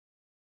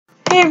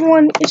Hey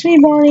everyone, it's me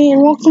Barney,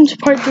 and welcome to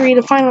part 3,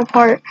 the final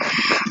part.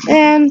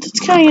 And it's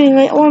kind of getting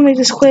late, I want to make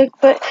this quick,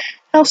 but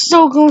I'll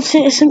still go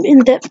into some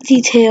in-depth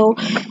detail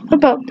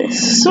about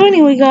this. So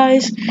anyway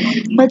guys,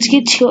 let's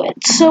get to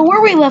it. So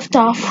where we left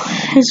off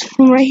is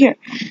from right here.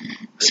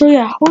 So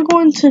yeah, we're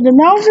going to the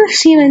Mauser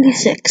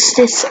C96.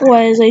 This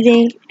was, I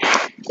think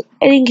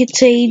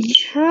it's a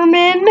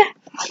German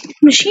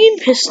machine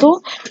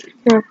pistol,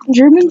 or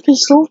German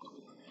pistol.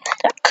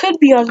 That could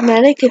be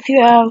automatic if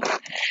you have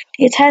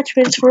the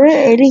attachments for it.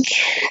 I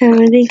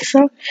think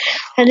so.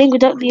 I think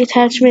without the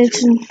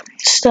attachments and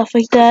stuff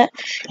like that,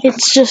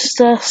 it's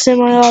just a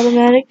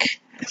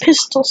semi-automatic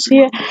pistol. So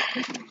yeah.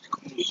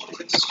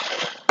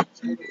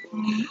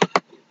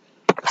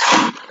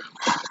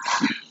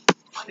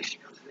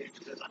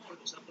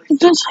 It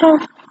does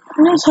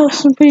have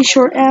some pretty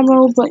short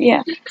ammo, but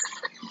yeah.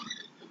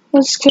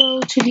 Let's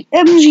go to the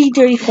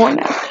MG34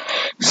 now.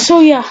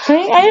 So yeah,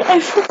 I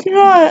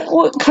forgot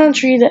what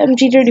country the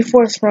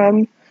MG34 is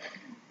from.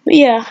 But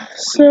yeah,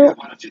 so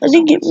I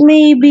think it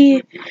may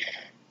be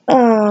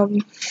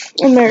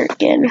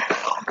American.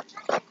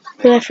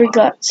 But I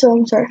forgot, so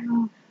I'm sorry.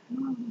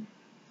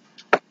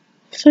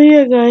 So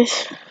yeah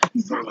guys.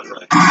 So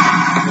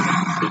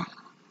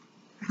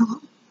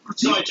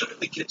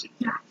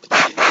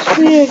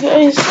yeah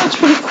guys, that's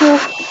pretty cool.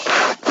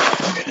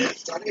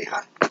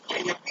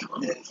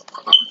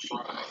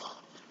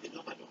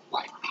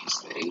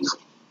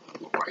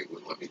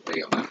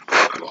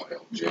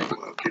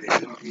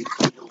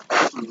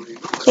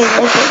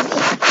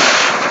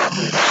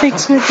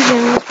 Shakes my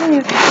pajamas.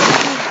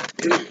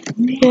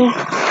 Yeah,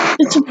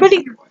 it's a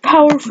pretty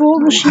powerful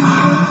machine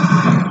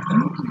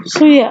gun.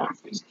 So yeah,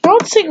 now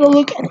let's take a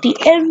look at the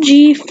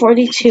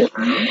MG42.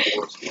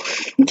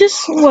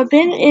 This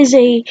weapon is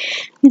a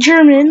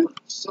German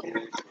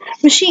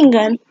machine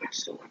gun.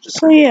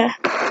 So yeah.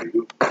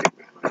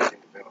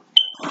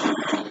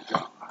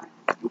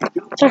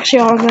 It's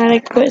actually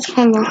automatic, but it's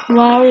kind of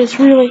loud. It's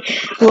really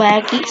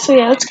laggy. So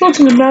yeah, let's go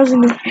to the Mauser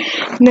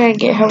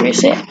Nagant, however you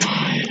say it.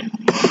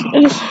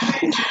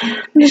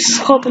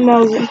 Just call it the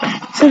Mauser.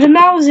 So the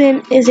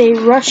Mauser is a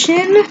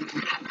Russian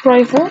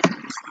rifle.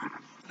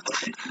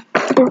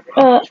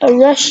 A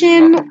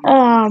Russian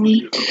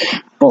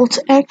bolt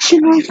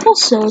action rifle,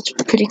 so it's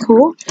pretty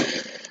cool.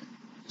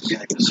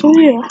 So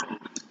yeah,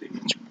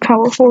 it's a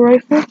powerful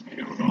rifle.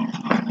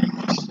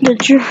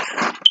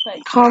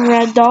 Like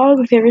Comrade Dog,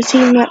 if you've ever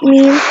seen that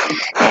meme,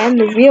 and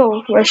the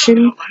real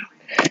Russian,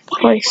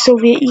 like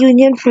Soviet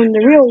Union from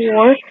the real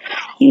war,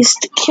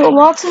 used to kill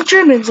lots of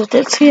Germans with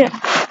it. So yeah,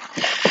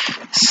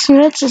 so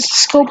that's just a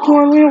scoped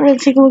one. We don't really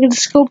take a look at the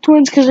scoped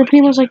ones because they're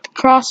pretty much like the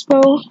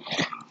crossbow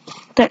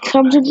that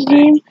comes in the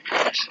game,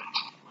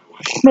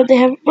 but they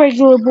have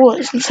regular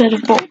bullets instead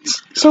of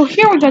bolts. So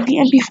here we got the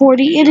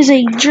MP40. It is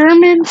a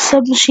German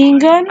submachine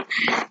gun,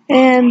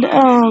 and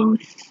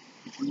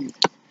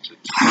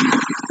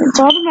it's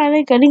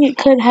automatic. I think it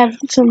could have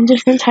some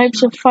different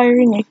types of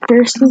firing, like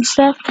burst and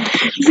stuff.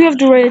 If you have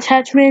the right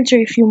attachments or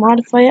if you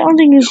modify it, I don't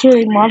think it's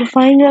really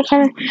modifying that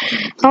kind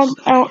of.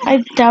 I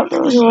doubt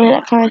there was really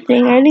that kind of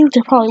thing. I think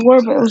there probably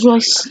were, but it was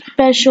really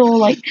special,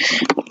 like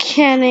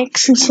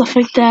mechanics and stuff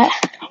like that.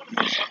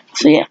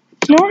 So yeah.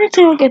 Now we're going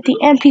to look at the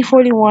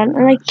MP41,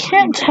 and I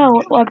can't tell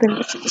what weapon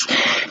this is.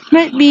 It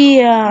might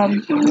be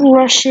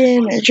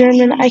Russian or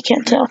German. I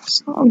can't tell.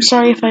 So I'm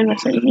sorry if I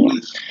mess anything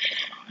up.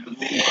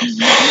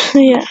 So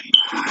yeah,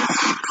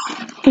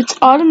 it's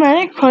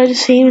automatic, probably the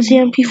same as the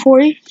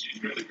MP40,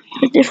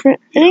 but different.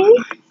 I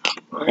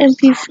think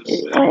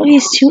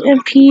these two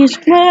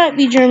MPs might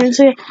be German.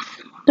 So yeah,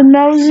 the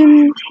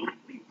Mauser,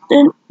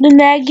 the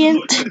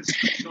Nagant,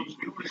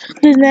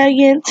 the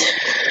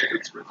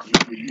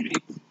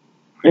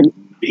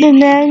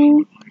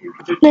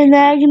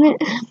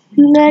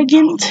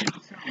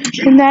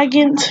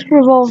Nagant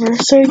revolver.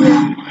 So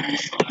yeah,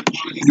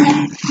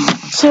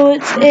 so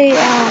it's a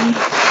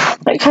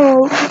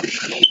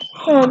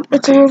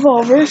it's a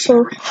revolver,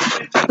 so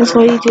that's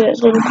why you do that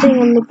little thing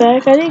on the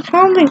back. I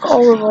don't think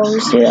all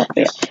revolvers do that, but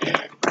yeah.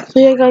 So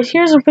yeah guys,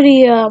 here's a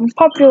pretty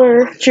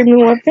popular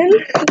German weapon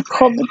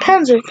called the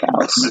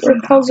Panzerfaust,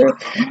 or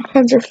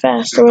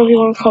Panzerfast, or whatever you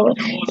want to call it.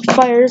 It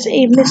fires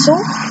a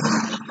missile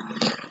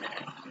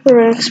or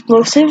an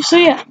explosive, so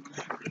yeah.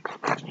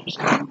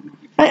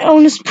 I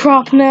own this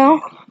prop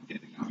now.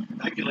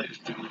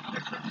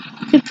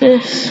 Look at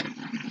this.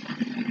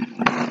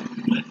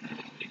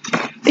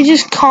 I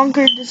just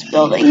conquered this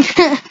building.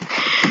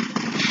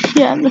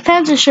 Yeah, the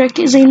Panzerschreck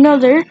is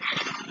another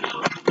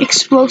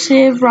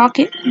explosive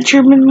rocket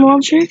German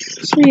launcher.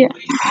 So yeah.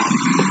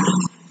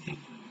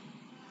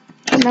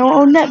 And I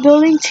own that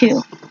building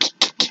too.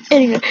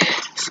 Anyway,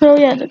 so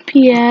yeah, the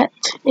Piat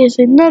is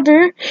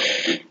another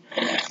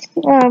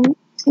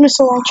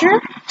missile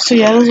launcher. So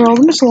yeah, those are all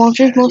the missile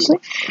launchers mostly.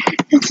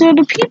 And so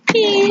the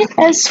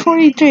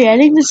PPS-43, I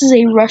think this is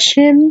a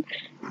Russian,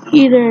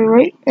 either,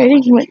 right? I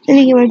think it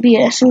might be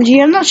an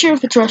SMG. I'm not sure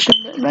if it's Russian,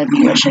 but it might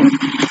be Russian.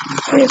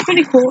 So yeah, it's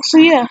pretty cool. So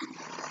yeah,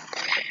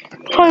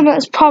 probably not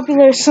as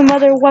popular as some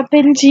other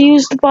weapons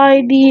used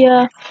by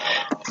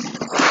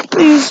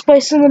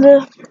some of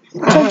the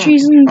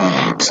countries and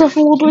stuff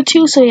in World War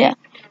II. So yeah.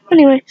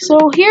 Anyway, so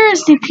here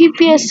is the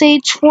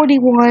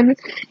PPSH-41,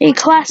 a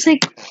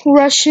classic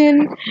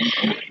Russian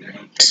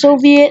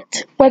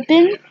Soviet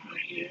weapon.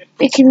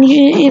 It can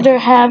either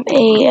have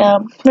a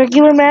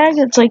regular mag.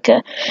 It's like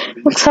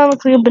looks kind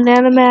of like a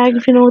banana mag,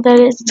 if you know what that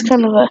is. It's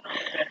kind of a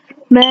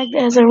mag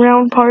that has a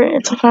round part.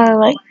 It's kind of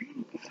like,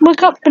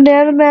 look up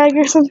banana mag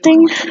or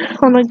something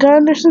on a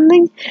gun or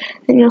something,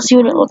 and you'll see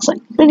what it looks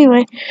like.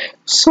 Anyway,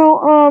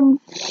 so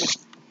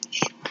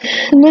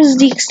and this is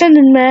the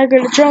extended mag,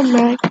 or the drum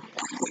mag.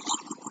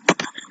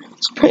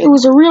 It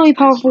was a really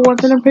powerful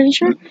weapon, I'm pretty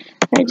sure.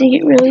 I think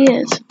it really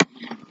is.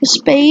 The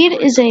spade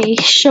is a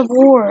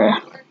shovel or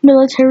a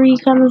military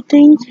kind of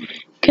thing.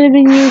 Could have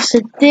been used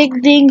to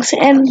dig things,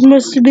 and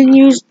must have been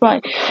used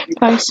by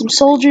some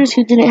soldiers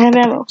who didn't have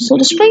ammo. So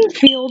the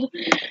Springfield.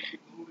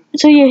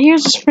 So yeah,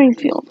 here's the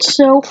Springfield.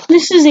 So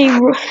this is a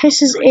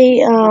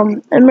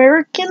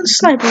American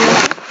sniper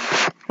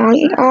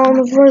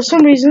rifle. For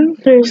some reason,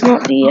 there's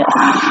not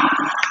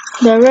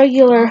the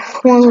regular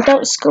one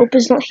without scope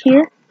is not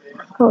here.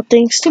 Oh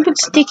dang, stupid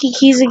sticky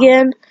keys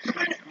again.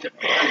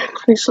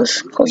 Let's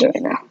just close it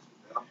right now.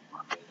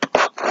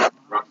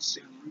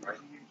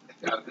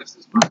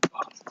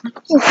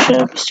 Oh shut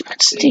up,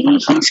 stupid sticky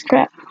keys,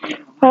 crap. I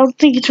don't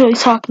think it's really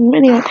talking, but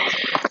anyway.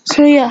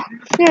 So yeah,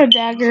 here's a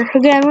dagger.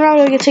 Again, we're not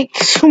going to take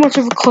too much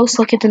of a close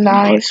look at the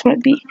knives.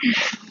 Might be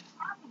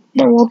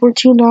the World War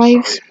II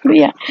knives. But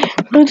yeah,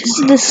 so this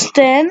is the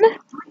Sten,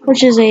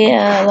 which is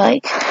a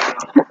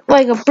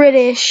like a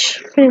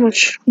British, pretty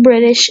much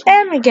British,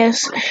 and I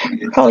guess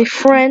probably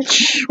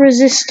French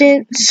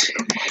resistance.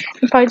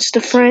 Probably just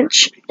a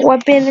French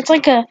weapon. It's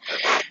like I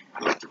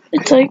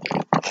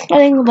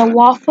think the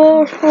Wafa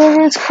or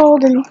whatever it's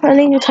called, and I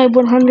think it's Type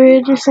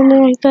 100 or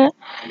something like that.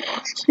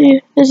 So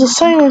yeah, there's a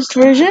silenced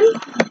version,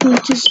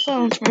 which is the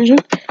silenced version.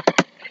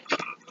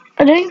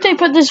 I think they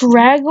put this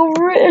rag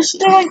over it or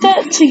something like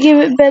that to give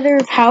it better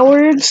power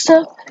and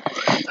stuff.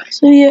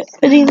 So yeah,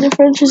 I think the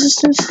French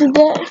resistance did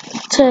that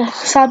to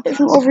stop it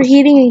from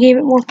overheating and gave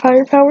it more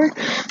firepower.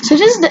 So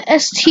this is the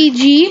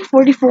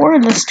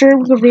STG-44, the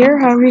Sturmgewehr,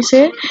 however you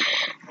say it.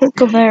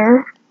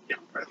 Gewehr.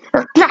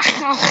 I'm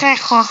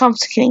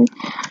just kidding.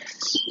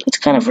 It's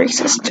kind of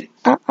racist.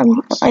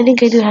 I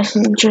think I do have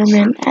some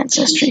German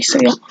ancestry, so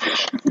yeah.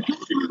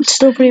 It's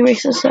still pretty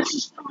racist, though.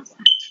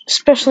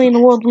 Especially in the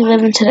world we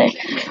live in today.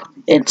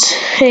 It's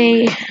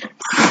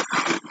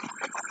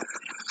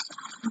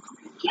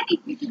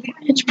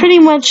pretty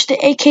much the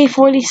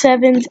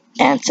AK-47's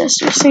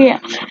ancestor, so yeah.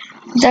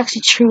 It's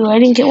actually true. I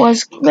think it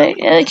was,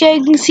 like, I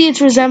can see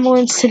its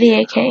resemblance to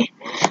the AK,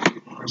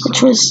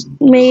 which was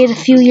made a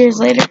few years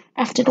later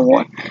after the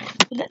war.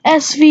 The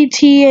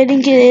SVT, I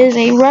think it is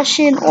a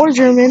Russian or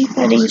German,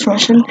 I think it's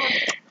Russian,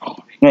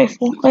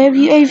 rifle.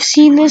 I've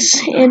seen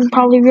this in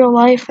probably real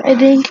life, I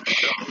think,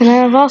 and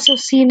I've also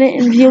seen it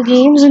in video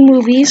games and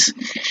movies.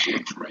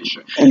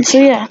 And so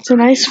yeah, it's a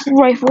nice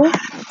rifle.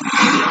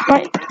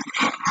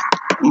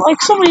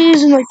 Like some of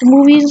these in like the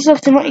movies and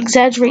stuff, they might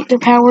exaggerate their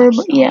power,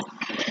 but yeah,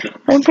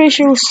 I'm pretty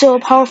sure it was still a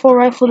powerful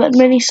rifle that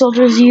many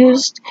soldiers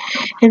used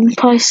and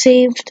probably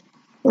saved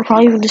or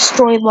probably even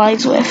destroyed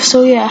lives with.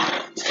 So yeah,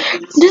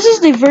 this is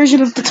the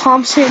version of the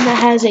Thompson that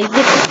has a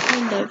different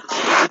kind of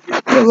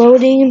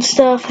reloading and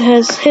stuff.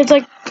 It's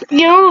like,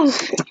 you know,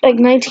 like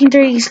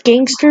 1930s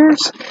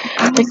gangsters,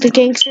 like the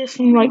gangsters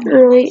from like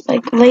late,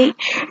 like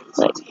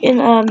in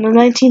the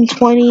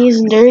 1920s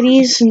and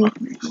 30s, and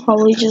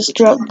probably just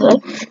throughout the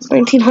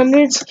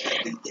 1900s.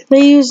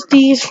 They used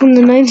these from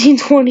the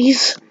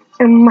 1920s.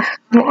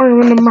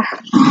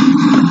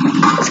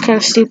 It's kind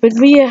of stupid,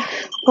 but yeah.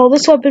 Well,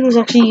 this weapon was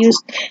actually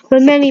used by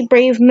many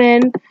brave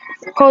men,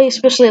 probably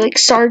especially like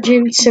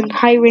sergeants and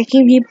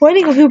high-ranking people. I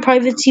think a few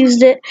privates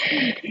used it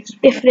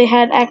if they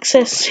had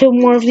access to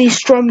more of these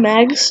drum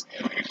mags.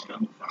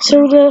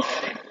 So the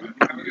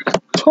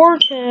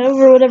Torkev,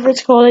 or whatever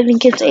it's called, I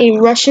think it's a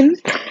Russian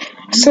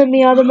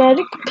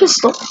semi-automatic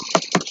pistol.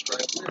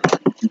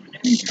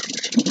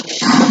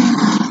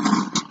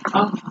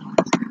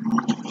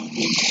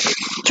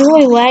 It's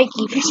really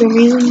laggy for some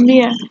reason,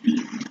 yeah.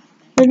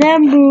 The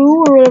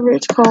Nambu, or whatever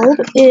it's called,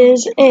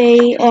 is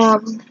a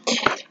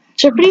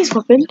Japanese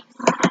weapon.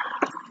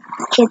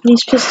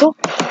 Japanese pistol.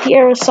 The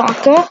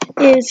Arasaka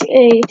is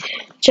a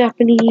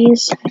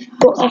Japanese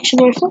bolt-action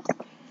rifle.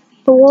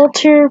 The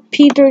Walter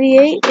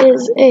P38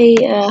 is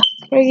a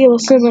regular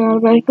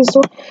semi-automatic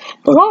pistol.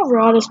 The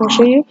Walrod, as I'll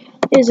show you,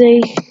 is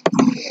a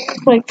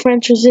like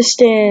French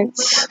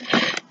resistance,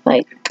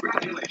 like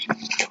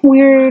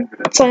weird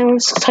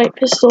silence type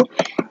pistol.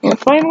 And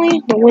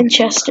finally, the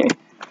Winchester.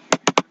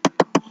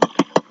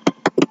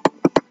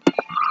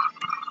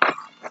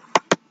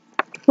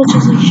 Which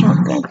is a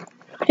shotgun.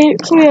 Okay,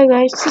 so yeah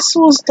guys, this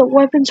was the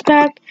weapons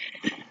pack.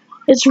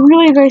 It's a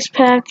really nice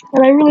pack,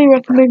 and I really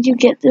recommend you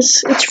get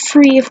this. It's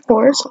free, of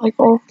course, like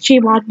all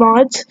gmod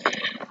mods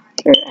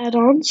or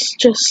add-ons.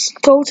 Just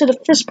go to the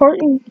first part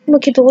and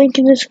look at the link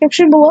in the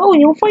description below and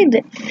you'll find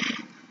it.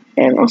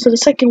 and also the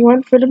second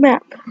one for the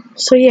map.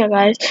 So yeah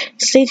guys,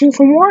 stay tuned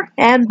for more,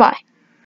 and bye.